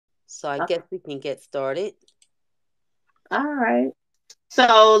So I guess we can get started. All right.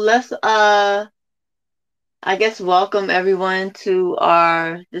 So let's I guess welcome everyone to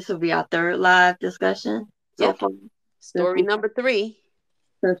our this will be our third live discussion so Yep. far since Story we number 3.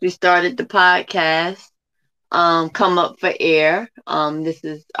 started the podcast. Come up for air. This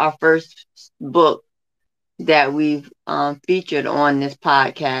is our first book that we've featured on this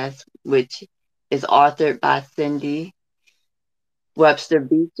podcast, which is authored by Cindy Webster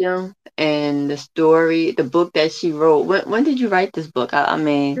Beecham. And the book that she wrote. When did you write this book? I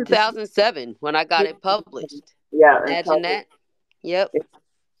mean, this 2007 when I got it published. yeah, and Imagine published. that. Yep. It's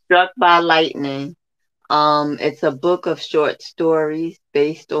Struck by Lightning. It's a book of short stories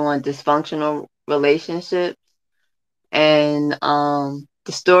based on dysfunctional relationships, and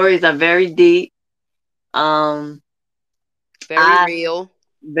the stories are very deep. Um, Very I real.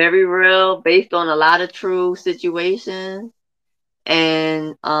 very real, based on a lot of true situations,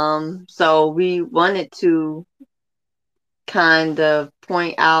 and so we wanted to kind of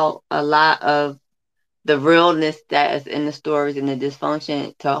point out a lot of the realness that is in the stories and the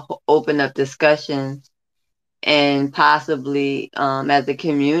dysfunction to open up discussions and possibly as a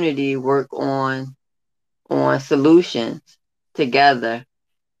community work on solutions together,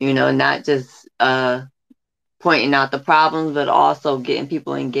 not just pointing out the problems but also getting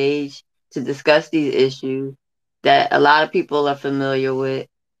people engaged to discuss these issues that a lot of people are familiar with,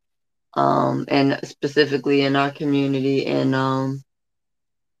 and specifically in our community, and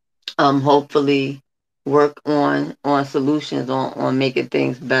hopefully work on solutions on making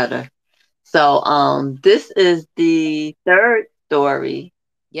things better. So this is the third story,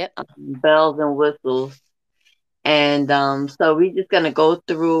 Yep. Bells and Whistles. And so we're just gonna go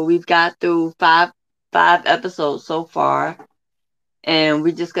through. We've got through five episodes so far, and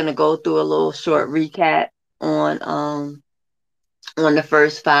we're just gonna go through a little short recap on um on the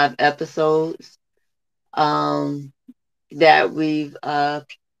first five episodes um that we've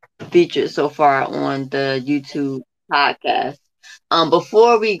featured so far on the YouTube podcast.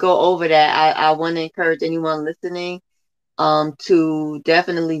 Before we go over that, I want to encourage anyone listening to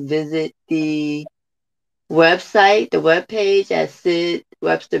definitely visit the website, the webpage at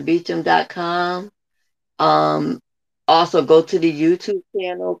sidwebsterbeecham.com. Um, Also go to the YouTube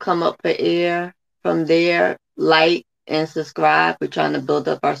channel, come up for air. From there, like and subscribe. We're trying to build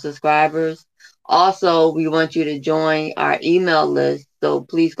up our subscribers. Also, we want you to join our email list. So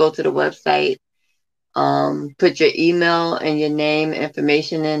please go to the website, put your email and your name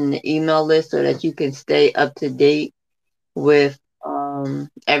information in the email list so that you can stay up to date with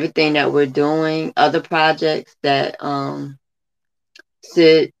everything that we're doing, other projects that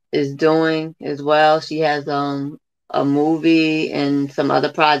Sid is doing as well. She has a movie and some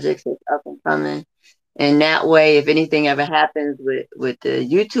other projects that's up and coming. And that way, if anything ever happens with the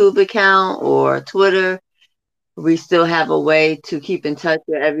YouTube account or Twitter, we still have a way to keep in touch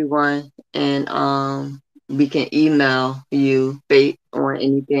with everyone, and we can email you based on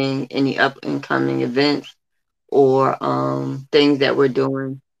anything, any up and coming events or things that we're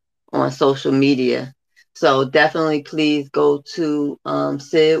doing on social media. So definitely please go to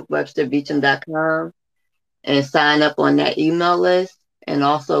sidwebsterbeecham.com and sign up on that email list, and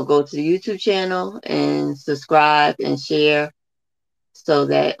also go to the YouTube channel and subscribe and share so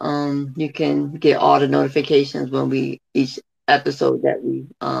that you can get all the notifications when we each episode that we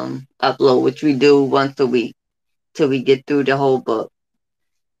upload, which we do once a week till we get through the whole book,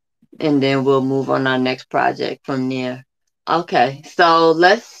 and then we'll move on our next project from there. Okay, so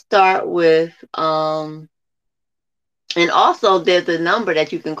let's start with and also there's a number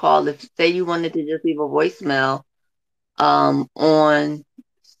that you can call if say you wanted to just leave a voicemail on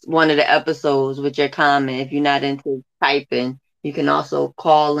one of the episodes with your comment. If you're not into typing, you can also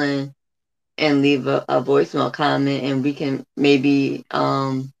call in and leave a voicemail comment, and we can maybe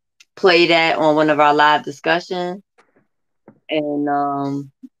play that on one of our live discussions, and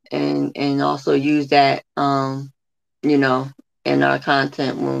also use that you know in our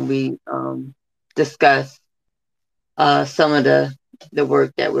content when we discuss some of the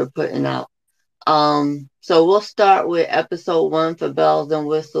work that we're putting out. So we'll start with episode one for Bells and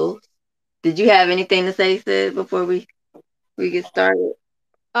Whistles. Did you have anything to say, Sid, before we get started?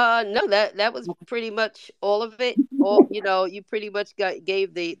 No, that was pretty much all of it. All you pretty much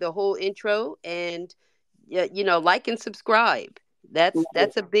gave the whole intro, and yeah, like and subscribe.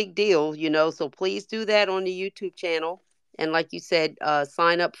 That's a big deal, so please do that on the YouTube channel. And like you said,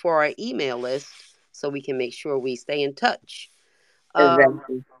 sign up for our email list so we can make sure we stay in touch. Um,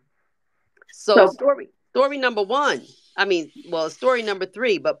 Exactly. so So story number one. I mean, well, story number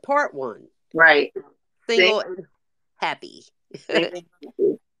three, but part one. right, sing, Single and happy. sing.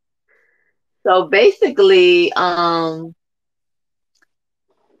 So basically,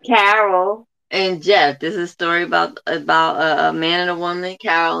 Carol and Jeff. This is a story about a man and a woman,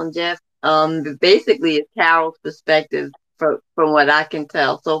 Carol and Jeff. Basically, it's Carol's perspective from what I can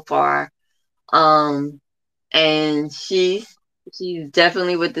tell so far. Um, and she's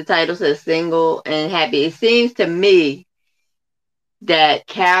definitely what the title says, single and happy. It seems to me that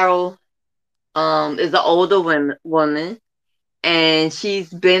Carol is an older woman, and she's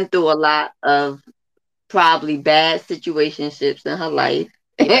been through a lot of probably bad situationships in her life.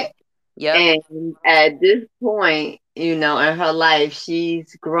 Yep. Yep. And at this point, in her life,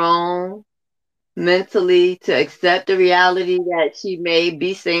 she's grown mentally to accept the reality that she may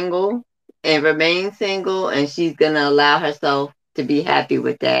be single and remain single, and she's gonna allow herself to be happy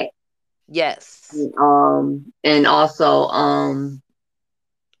with that. Yes. And also,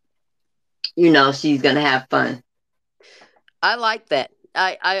 she's gonna have fun. I like that.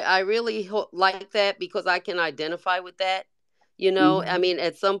 I really like that because I can identify with that. I Mhm. mean,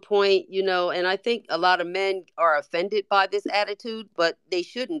 at some point, and I think a lot of men are offended by this attitude, but they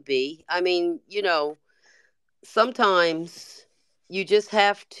shouldn't be. I mean, sometimes you just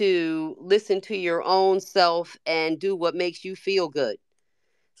have to listen to your own self and do what makes you feel good.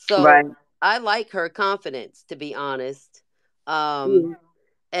 Right. So I like her confidence, to be honest. Um, Yeah.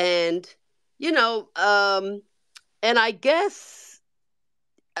 and, you know, um, and I guess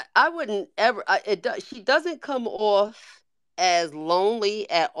I wouldn't ever. She doesn't come off as lonely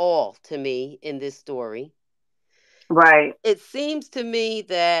at all to me in this story. Right. It seems to me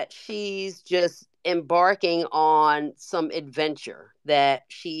that she's just embarking on some adventure that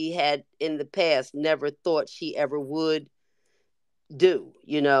she had in the past never thought she ever would do.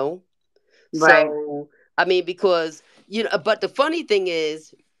 Right. So, I mean, because but the funny thing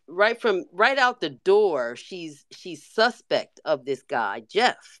is, right out the door, she's suspect of this guy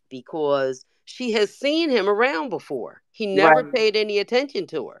Jeff because she has seen him around before. He never Right. paid any attention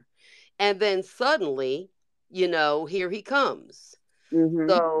to her, and then suddenly, here he comes. Mhm.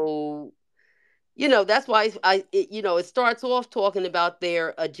 So that's why it starts off talking about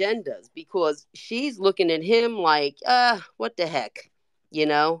their agendas because she's looking at him like, what the heck,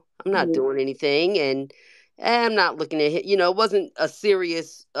 I'm not Mhm. doing anything, and I'm not looking at him. It wasn't a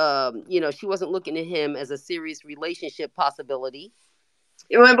serious, she wasn't looking at him as a serious relationship possibility.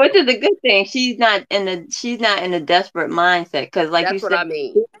 Well, which is a good thing. She's not in a desperate mindset because, like you That's what said, I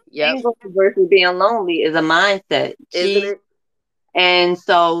mean. being Yep. single versus being lonely is a mindset. Isn't it? And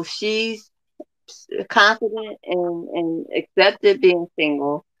so she's confident and accepted being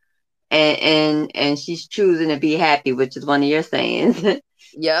single, and she's choosing to be happy, which is one of your sayings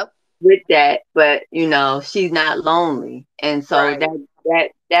Yep. with that. But she's not lonely, and so Right.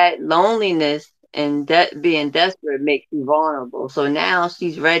 that loneliness and that being desperate makes you vulnerable. So now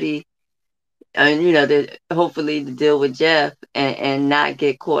she's ready, and hopefully to deal with Jeff and not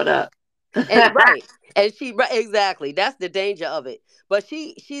get caught up. And right. And right, exactly. That's the danger of it. But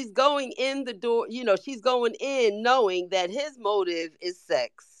she's going in the door, she's going in knowing that his motive is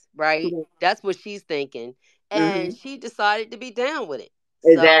sex, right? That's what she's thinking. And Hmm. she decided to be down with it.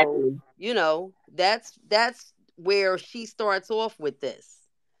 So, Exactly. that's where she starts off with this.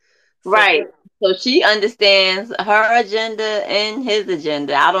 So Right. So she understands her agenda and his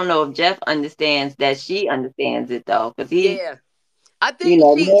agenda. I don't know if Jeff understands that she understands it though, because yeah. I think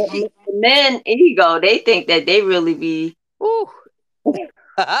she men ego, they think that they really be ooh.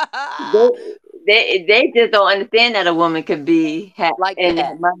 they they just don't understand that a woman could be Like in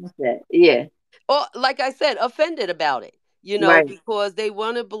that. that mindset. Yeah. Or like I said, offended about it, Right. because they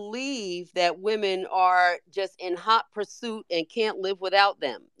want to believe that women are just in hot pursuit and can't live without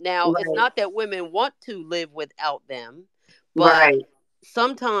them. Now, it's Right. not that women want to live without them, but Right.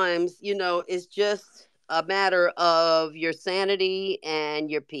 sometimes, it's just a matter of your sanity and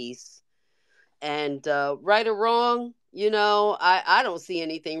your peace. And right or wrong, I don't see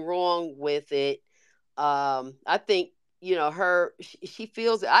anything wrong with it. I think she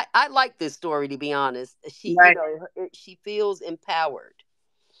feels I like this story, to be honest. Right. She feels empowered.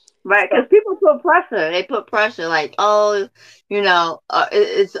 Right, So because people put pressure. They put pressure, like, oh,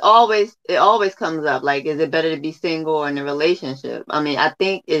 it always comes up. Like, is it better to be single or in a relationship? I mean, I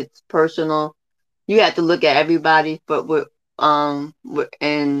think it's personal. You have to look at everybody, but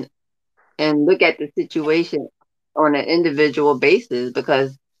and look at the situation on an individual basis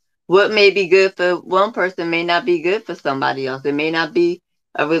because what may be good for one person may not be good for somebody else. It may not be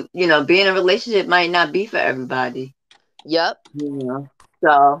being in a relationship might not be for everybody. yep.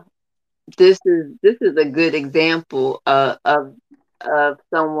 So this is a good example of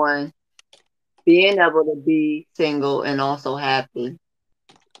someone being able to be single and also happy.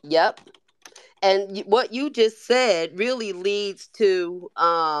 Yep. And what you just said really leads to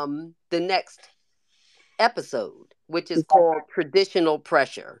the next episode, which is called Traditional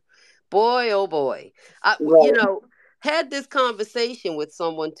Pressure. Boy, oh boy. You Right. know, had this conversation with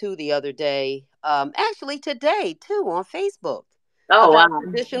someone too the other day, actually today too on Facebook Oh about wow.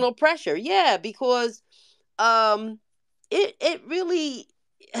 traditional pressure. Yeah, because um, it really,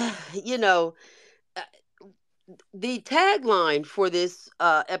 you know, uh, the tagline for this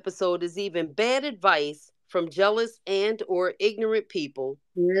episode is even bad advice from jealous and or ignorant people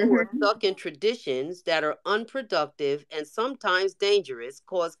who are Hmm. stuck in traditions that are unproductive and sometimes dangerous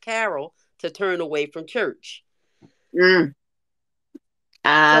cause Carol to turn away from church. Mm.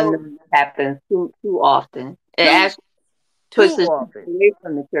 I know So that happens too often. It too actually too pushes people often. away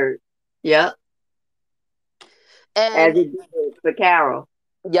from the church. Yep, as And it did for Carol.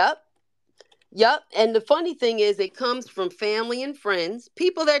 yep, yep. And the funny thing is it comes from family and friends,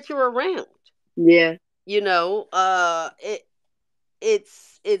 people that you're around. Yeah. You know,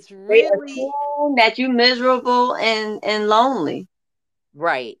 it's They really assume that you miserable and lonely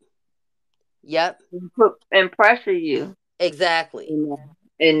right. Yep, and put and pressure you exactly.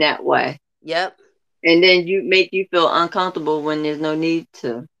 in that way. Yep, And then you make you feel uncomfortable when there's no need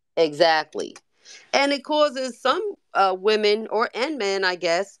to. exactly. And it causes some women or and men, I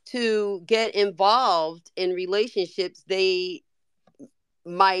guess, to get involved in relationships they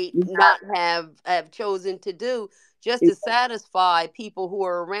might not have chosen to do just to satisfy people who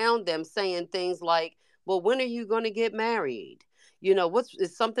are around them, saying things like, "Well, when are you going to get married? You know, what's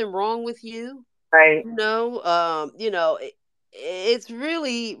is something wrong with you? Right. It's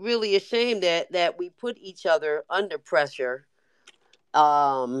really, really a shame that we put each other under pressure.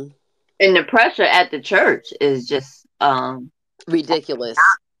 Um, And the pressure at the church is just Ridiculous.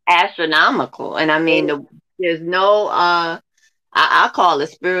 astronomical. And I mean there's no I call it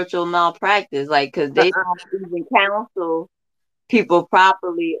spiritual malpractice, like because they don't even counsel people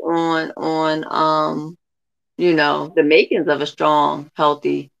properly on the makings of a strong,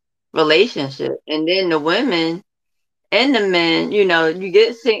 healthy relationship. And then the women and the men, you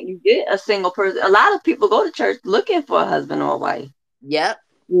get a single person. A lot of people go to church looking for a husband or a wife, Yep.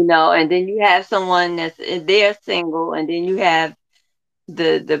 and then you have someone they're single, and then you have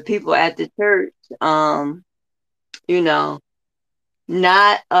the people at the church, you know,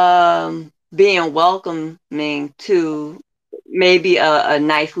 not being welcoming to maybe a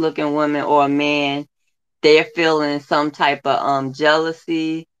nice looking woman or a man. They're feeling some type of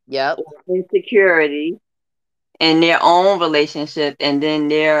jealousy Yep. or insecurity in their own relationship, and then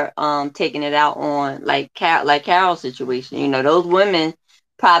they're taking it out on like Carol's situation. Those women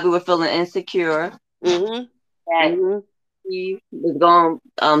probably were feeling insecure Mhm. that Mhm. he was going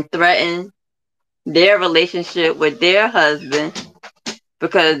to threaten their relationship with their husband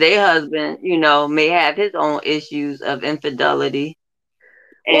because their husband, may have his own issues of infidelity.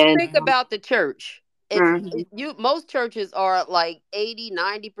 Well, And think about the church. If mhm, you most churches are like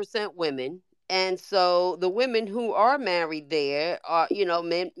 80-90% women, and so the women who are married there are,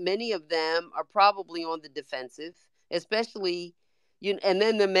 many of them are probably on the defensive, especially and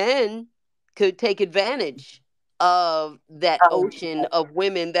then the men could take advantage of that oh, ocean of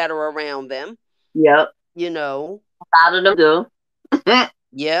women that are around them, yep, you know. a lot of them do.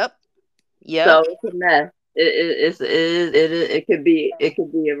 Yep. Yep. So it's a mess. It could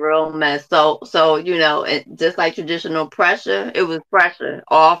be a real mess. So just like traditional pressure, it was pressure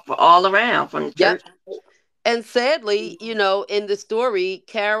all around from the Yep. church. And sadly, in the story,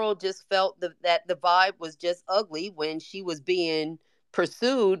 Carol just felt that the vibe was just ugly when she was being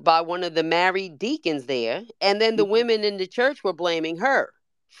pursued by one of the married deacons there. And then the women in the church were blaming her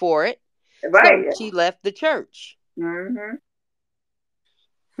for it. So Right. she left the church. Mm-hmm.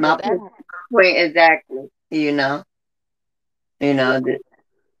 So My that, point exactly.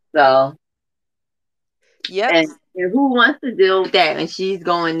 So yep, and who wants to deal with that? And she's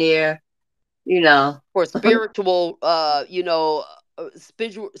going there, you know. for spiritual,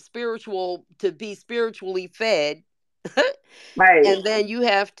 spiritual to be spiritually fed. Right. And then you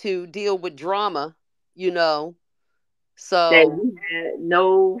have to deal with drama, you know. That So you had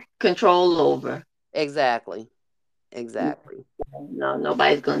no control over. exactly. Exactly. No,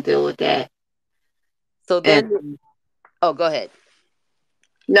 nobody's gonna deal with that. So And then, oh, go ahead.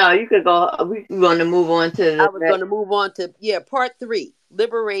 no, you could go. We're gonna move on to I the was going next. to move on to, part three,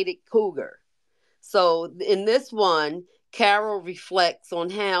 Liberated Cougar. So in this one, Carol reflects on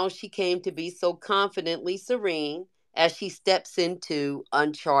how she came to be so confidently serene as she steps into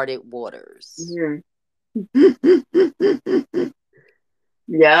uncharted waters. Mhm.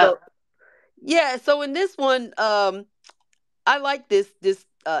 Yeah. So, yeah, so in this one, I like this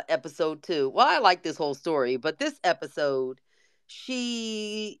episode too. Well, I like this whole story, but this episode,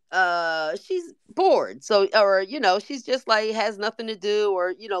 she's bored. So, or she's just like has nothing to do,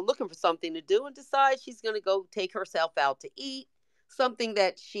 or looking for something to do, and decides she's gonna go take herself out to eat, something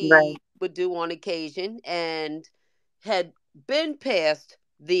that Right. she would do on occasion, and had been past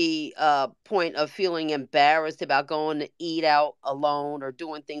the point of feeling embarrassed about going to eat out alone or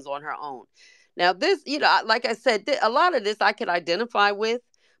doing things on her own. Now, this, like I said, a lot of this I could identify with,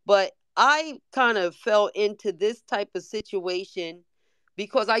 but I kind of fell into this type of situation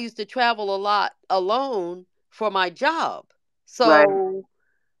because I used to travel a lot alone for my job. Right. So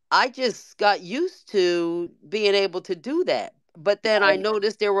I just got used to being able to do that. But then I Right.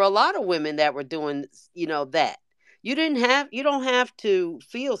 noticed there were a lot of women that were doing, that. You don't have to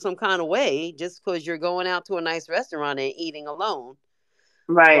feel some kind of way just because you're going out to a nice restaurant and eating alone.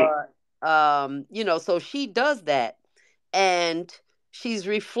 Right. But so she does that, and she's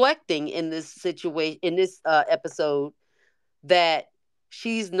reflecting in this situation, in this episode, that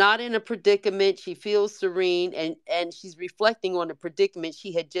she's not in a predicament. She feels serene, and she's reflecting on the predicament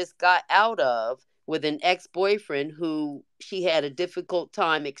she had just got out of with an ex-boyfriend who she had a difficult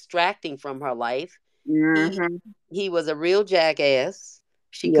time extracting from her life. he Mm-hmm. he was a real jackass.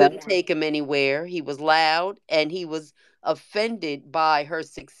 She Yeah. couldn't take him anywhere. He was loud, and he was offended by her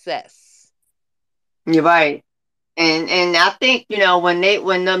success. You're right. And I think,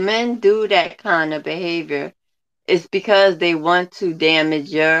 when the men do that kind of behavior, it's because they want to damage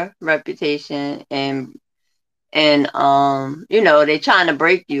your reputation, and they're trying to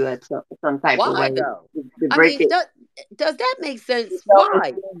break you at some type of Why way though? to I break mean, it. does that make sense? So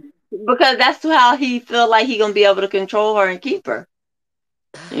Why? because that's how he feel like he gonna be able to control her and keep her.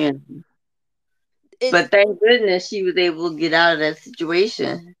 Yeah. It's But thank goodness she was able to get out of that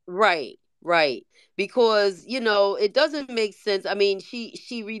situation. right, right. Because, it doesn't make sense. I mean,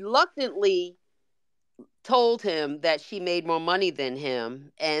 she reluctantly told him that she made more money than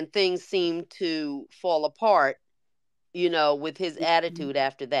him, and things seemed to fall apart, with his attitude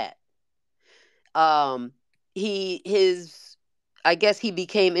after that. Um he his I guess he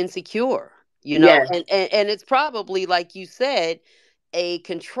became insecure, Yes. and it's probably, like you said, a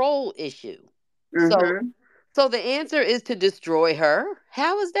control issue. So Mhm. so the answer is to destroy her.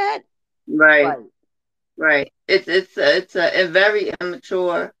 How is that Right. right? Right. It's a very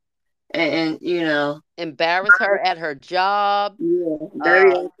immature and Embarrass her at her job. yeah,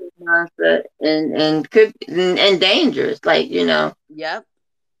 very uh immature mindset and dangerous. Like yep,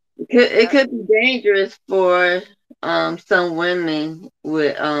 it yep, could be dangerous for some women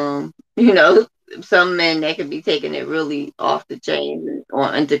with some men that could be taking it really off the chain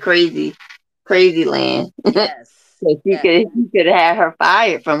or into crazy land. yes, So yes, he could have her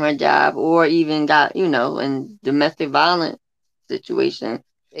fired from her job or even got, in domestic violence situation,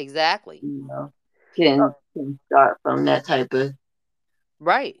 exactly. you know, Uh, can start from that type of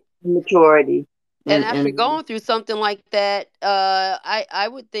right. maturity. And And after going through something like that, I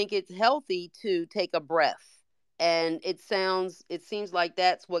would think it's healthy to take a breath. And it seems like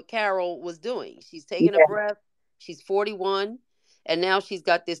that's what Carol was doing. She's taking a yeah. breath. She's 41, and now she's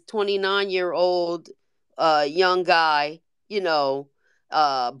got this 29-year-old young guy,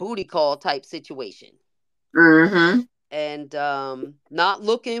 booty call type situation, Hmm. and not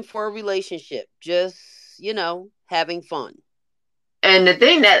looking for a relationship, just having fun. And the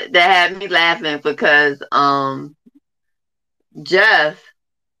thing that had me laughing because Jeff,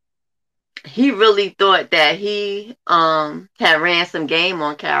 he really thought that he had ran some game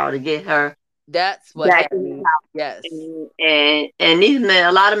on Carol to get her That's what back had in the me. house. Yes, And these men,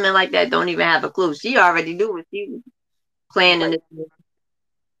 a lot of men like that don't even have a clue. She already knew what she was planning right, to do.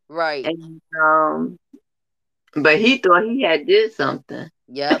 right. And but he thought he had did something.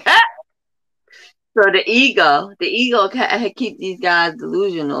 Yep, So the ego keep these guys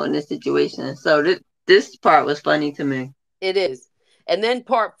delusional in this situation. So this part was funny to me. it is. And then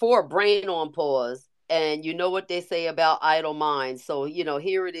part four, brain on pause. And you know what they say about idle minds. So,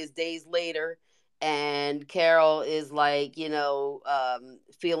 here it is days later, and Carol is like,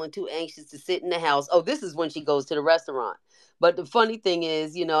 feeling too anxious to sit in the house. Oh, this is when she goes to the restaurant. But the funny thing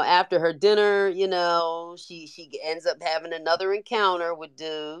is, after her dinner, she ends up having another encounter with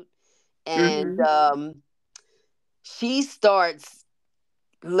dude, and Hmm. she starts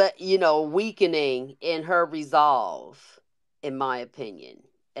weakening in her resolve, in my opinion.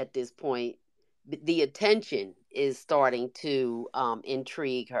 At this point, the attention is starting to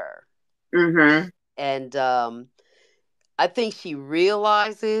intrigue her, Hmm. and I think she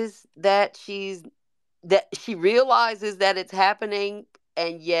realizes that it's happening,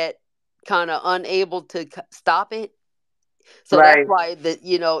 and yet kind of unable to stop it. So that's Right. why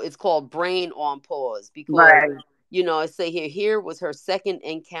it's called Brain on Pause, because Right. I say here was her second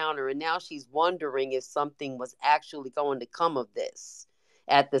encounter, and now she's wondering if something was actually going to come of this.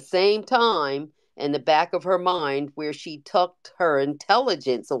 At the same time, in the back of her mind, where she tucked her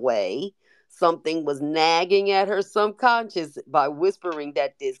intelligence away, something was nagging at her subconscious by whispering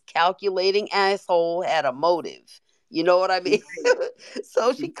that this calculating asshole had a motive. You know what I mean?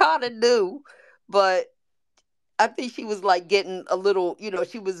 So she kind of knew, but I think she was like getting a little,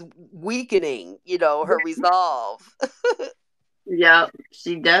 she was weakening, her resolve. Yep,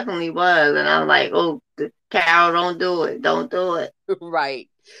 she definitely was. And I'm like, oh, Carol, don't do it. Don't do it. Right.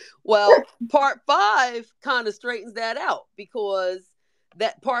 Well, part five kind of straightens that out, because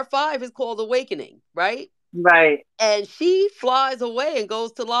that part five is called Awakening, right? Right. And she flies away and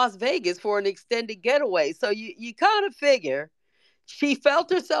goes to Las Vegas for an extended getaway. So you kind of figure she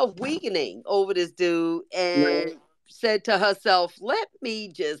felt herself weakening over this dude Right. and said to herself, let me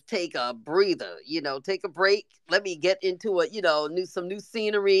just take a breather, take a break. Let me get into some new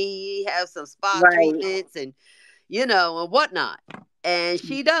scenery, have some spa Right. treatments and whatnot. And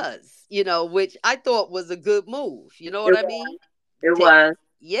she does, which I thought was a good move. You know what It I was. mean? It Take, was.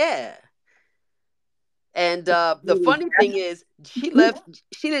 yeah. And the funny thing is, she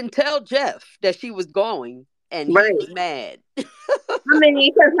didn't tell Jeff that she was going, and he Right. was mad. I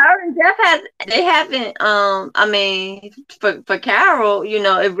mean, because her and Jeff has they haven't. I mean, for Carol,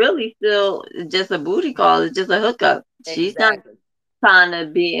 it really still just a booty call. It's just a hookup. She's not Exactly. trying to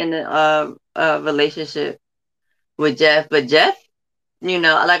be in a relationship with Jeff. But Jeff,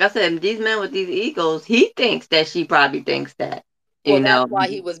 like I said, these men with these egos, he thinks that she probably thinks that. Well, You that's know. why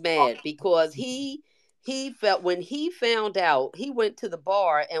he was mad, because he felt, when he found out, he went to the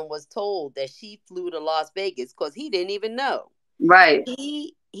bar and was told that she flew to Las Vegas, because he didn't even know. Right.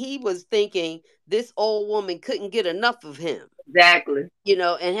 He was thinking this old woman couldn't get enough of him, Exactly.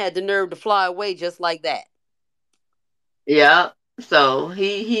 and had the nerve to fly away just like that. Yeah. So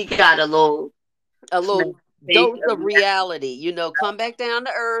he got a little A smack little taste dose of of reality, come back down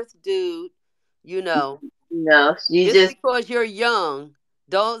to earth, dude. You know, she just just because you're young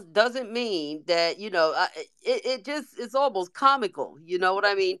doesn't mean that it just, it's almost comical, you know what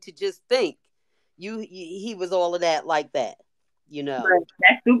I mean, to just think he was all of that like that, you know.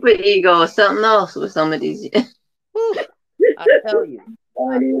 that super ego or something else with some of these. Whew, I tell you,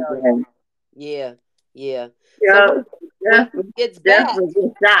 I tell you. Yeah, yeah. So Yeah, when Jeff, he gets Jeff back, was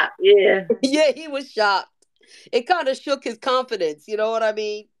just shocked. Yeah, yeah, he was shocked. It kind of shook his confidence, you know what I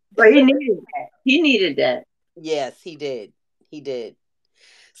mean. but he needed that. He needed that Yes, he did. He did.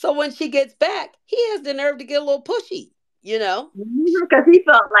 So when she gets back, he has the nerve to get a little pushy, you know? because he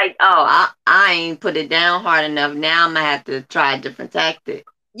felt like, oh, I ain't put it down hard enough. Now I'm gonna have to try a different tactic.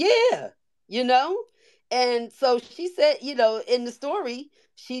 Yeah, you know? And so she said, in the story,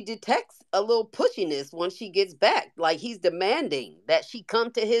 she detects a little pushiness when she gets back. Like he's demanding that she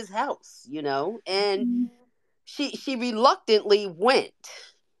come to his house, and she reluctantly went,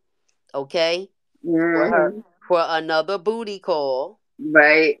 okay, for her Hmm. for another booty call.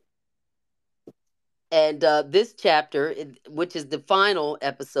 Right. And this chapter, which is the final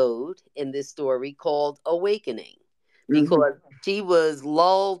episode in this story, called Awakening, Hmm. because she was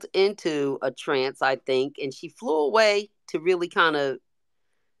lulled into a trance, I think, and she flew away to really kind of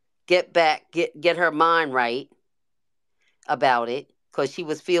get her mind right about it, because she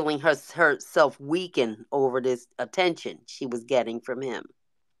was feeling herself weaken over this attention she was getting from him.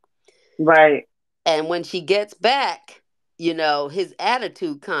 Right. And when she gets back, his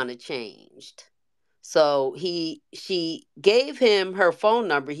attitude kind of changed. So she gave him her phone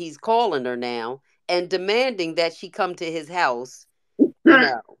number. He's calling her now and demanding that she come to his house, you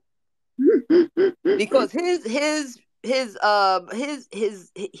know, because his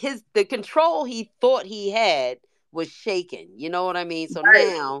the control he thought he had was shaken. You know what I mean? So Right.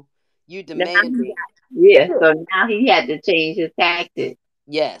 now you Now demanding. yeah. So now he had to change his tactic.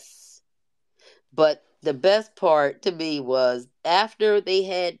 Yes. But the best part to me was after they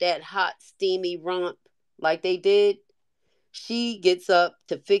had that hot, steamy romp like they did, she gets up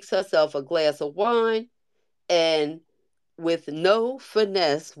to fix herself a glass of wine, and with no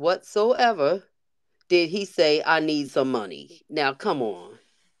finesse whatsoever did he say, I need some money. Now, come on.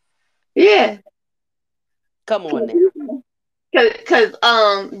 Yeah. Come on now. Cause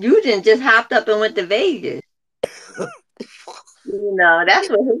you didn't just hopped up and went to Vegas. That's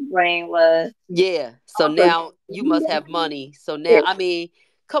what his brain was. Yeah. So So now you must have money. So now, I mean,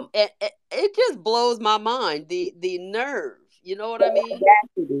 it just blows my mind. The nerve. You know what I mean?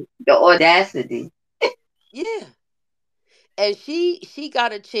 the audacity. Yeah. And she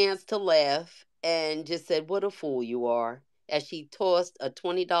got a chance to laugh and just said, "What a fool you are." as she tossed a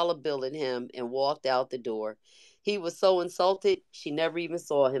 $20 bill at him and walked out the door. He was so insulted, she never even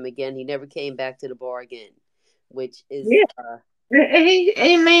saw him again. He never came back to the bar again, which is Yeah.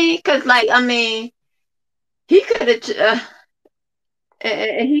 I mean, because, like, I mean, he could have,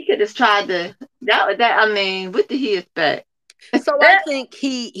 he could have tried to, I mean, what did he expect? so I think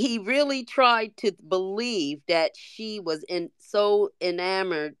he really tried to believe that she was so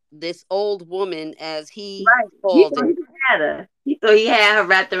enamored, this old woman, as he Right. He called thought it. he had her. He thought he had her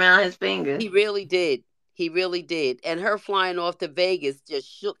wrapped around his finger. He really did. He really did. And her flying off to Vegas just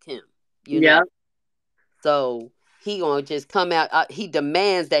shook him, you know. Yeah. So he gonna just come out. He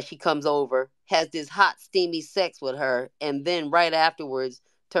demands that she comes over, has this hot, steamy sex with her, and then right afterwards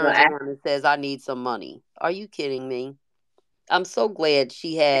Well, turns around and says, "I need some money." Are you kidding me? I'm so glad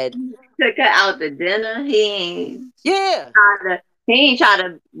she had. took her out to dinner. Yeah, He ain't try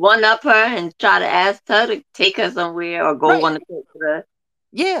to one up her and try to ask her to take her somewhere or go on right. a trip with her.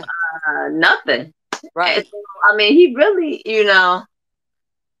 Yeah, Nothing. And right. so, I mean, he really,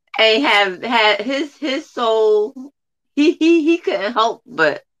 ain't have had his soul. He couldn't help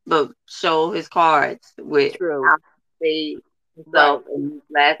but show his cards with True. how he played Right. himself in this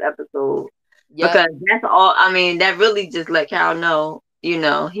last episode. Yep. Because that's all. I mean, that really just let Carol know,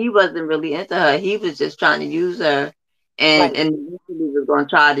 he wasn't really into her. He was just trying to use her, and Right. eventually was going to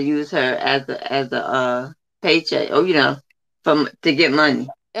try to use her as a paycheck, or from to get money.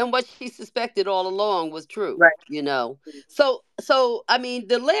 And what she suspected all along was true, Right. so I mean,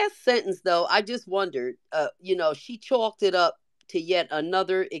 the last sentence though, I just wondered, she chalked it up to yet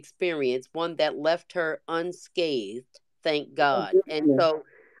another experience, one that left her unscathed, thank Oh, God. And goodness. so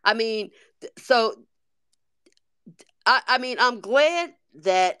I mean, so I mean, I'm glad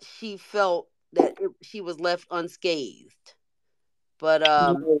that she felt that she was left unscathed, but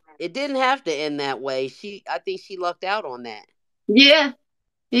it didn't have to end that way. I think she lucked out on that. Yeah,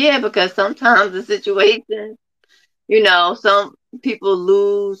 yeah, because sometimes the situation, some people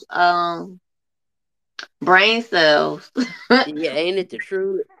lose brain cells. Yeah, ain't it the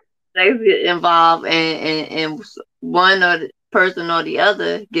truth? They get involved, and one or the person or the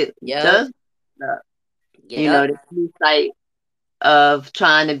other Yep. does stuff. Yep. The blue sight of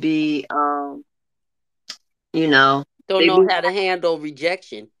trying to be, you know, Don't they know lose. how to handle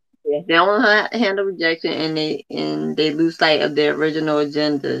rejection. They don't handle rejection, and they lose sight of their original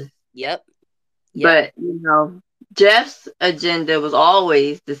agenda. Yep. Yep. But Jeff's agenda was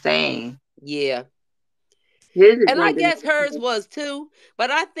always the same. Yeah. His And I agenda. guess hers was too.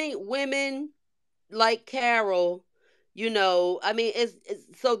 But I think women like Carol, I mean,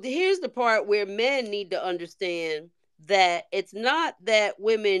 so here's the part where men need to understand that it's not that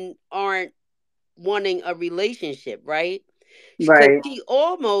women aren't wanting a relationship, right? Because Right. she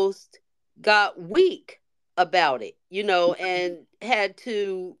almost got weak about it, and had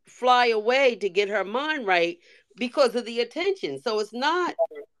to fly away to get her mind right because of the attention. So it's not,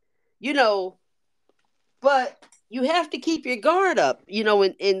 you know, but you have to keep your guard up,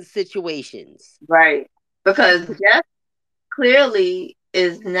 in situations. Right. Because Jeff clearly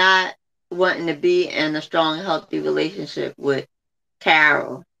is not wanting to be in a strong, healthy relationship with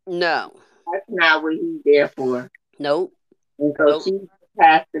Carol. No, That's not what he's there for. nope, And so nope. she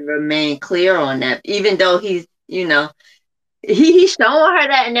has to remain clear on that, even though he's showing her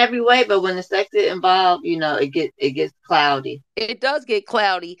that in every way, but when the sex is involved, it gets cloudy. It does get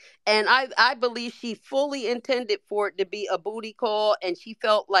cloudy, and I believe she fully intended for it to be a booty call, and she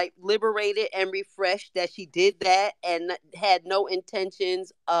felt like liberated and refreshed that she did that, and had no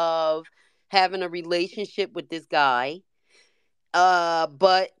intentions of having a relationship with this guy.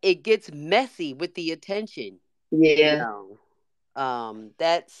 But it gets messy with the attention, you Yeah. know.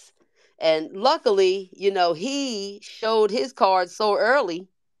 That's and luckily, he showed his cards so early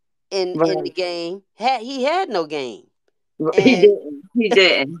in the Right. game. He had no game. He And didn't. He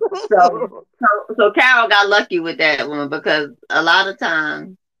didn't. So Carol got lucky with that one because a lot of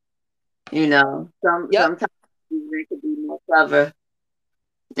times, yep, sometimes they could be more clever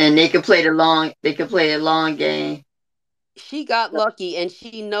and they could play a long game. she got lucky and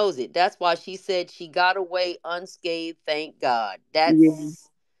she knows it. That's why she said she got away unscathed, thank God. Yeah.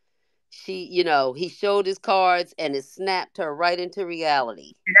 He showed his cards and it snapped her right into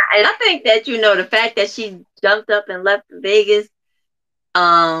reality. And I think that the fact that she jumped up and left Vegas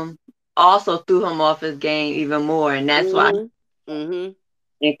um also threw him off his game even more, and that's why Mhm. Mhm.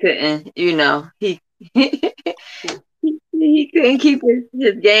 he couldn't, he he couldn't keep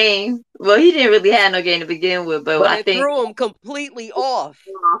his game. Well, he didn't really have no game to begin with, but But I it think threw him completely off.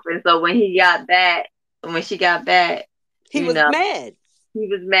 and so when she got back, He was mad. he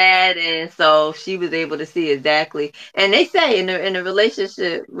was mad, and so she was able to see exactly. And they say in a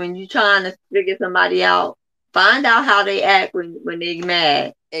relationship, when you're trying to figure somebody out, find out how they act when they're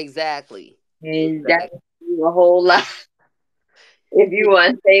mad, Exactly. and that Exactly. will do a whole lot if you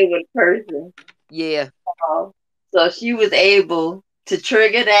want to stay with a person. Yeah, Um, so she was able to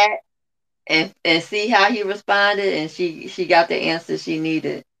trigger that and see how he responded, and she got the answer she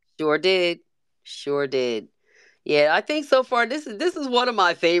needed. sure did. Sure did. Yeah, I think so far this is one of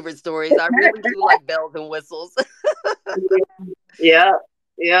my favorite stories. I really do like bells and whistles. Yep,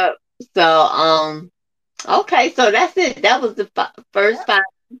 yep. So okay, so that's it. That was the first five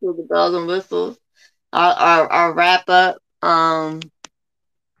of the bells and whistles. Our wrap up.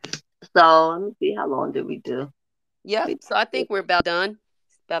 So let me see, how long did we do? Yep. We, So I think we're about done.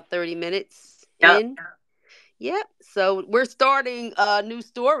 About 30 minutes yep. in. Yep. So we're starting a new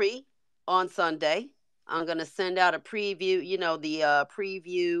story on Sunday. I'm going to send out a preview, the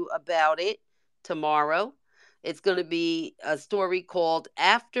preview about it tomorrow. It's going to be a story called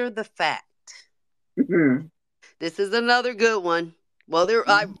After the Fact. Mhm. This is another good one. Well,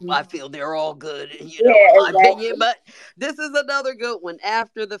 I feel they're all good, in Yeah, my opinion, exactly. but this is another good one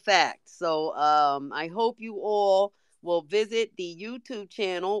after the fact. So I hope you all will visit the YouTube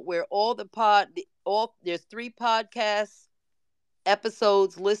channel where all there's 3 podcast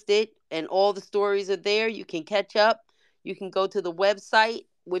episodes listed and all the stories are there. You can catch up. You can go to the website,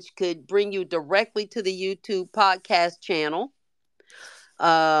 which could bring you directly to the YouTube podcast channel.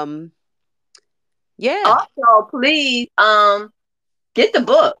 Um, yeah. Also, please, get the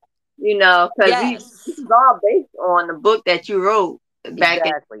book. Because this Yes. is all based on the book that you wrote back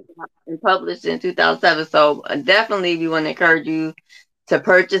in Exactly. and published in 2007. So definitely, we want to encourage you to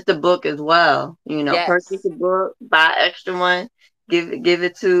purchase the book as well. Purchase Yes. the book, buy extra one, give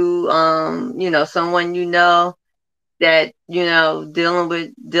it to someone that dealing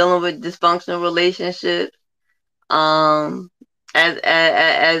with dysfunctional relationships, um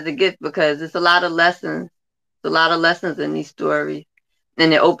as a gift, because it's a lot of lessons in these stories,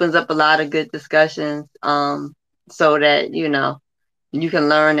 and it opens up a lot of good discussions, so that you can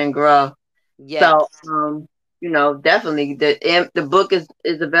learn and grow. So Yes. definitely the book is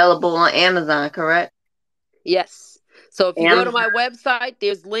available on Amazon, correct? Yes. So if you go to Amazon. my website,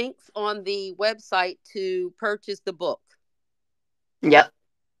 there's links on the website to purchase the book. Yep.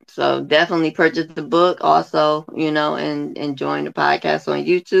 So definitely purchase the book also, and join the podcast on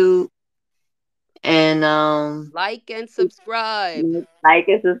YouTube, and Like and subscribe. like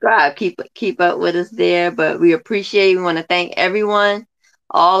and subscribe. Keep up with us there. But we want to thank everyone,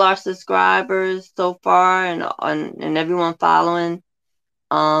 all our subscribers so far, and everyone following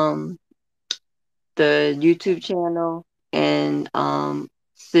um the YouTube channel, and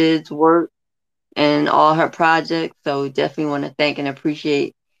Sid's work and all her projects. So we definitely want to thank and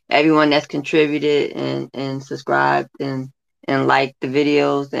appreciate everyone that's contributed and subscribed and liked the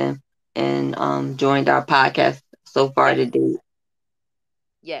videos and joined our podcast so far Yes. today.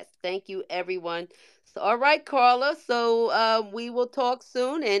 Yes. Thank you, everyone. So, all right, Carla. So we will talk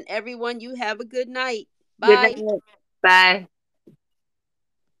soon. And everyone, you have a good night. Good Bye. night. Bye.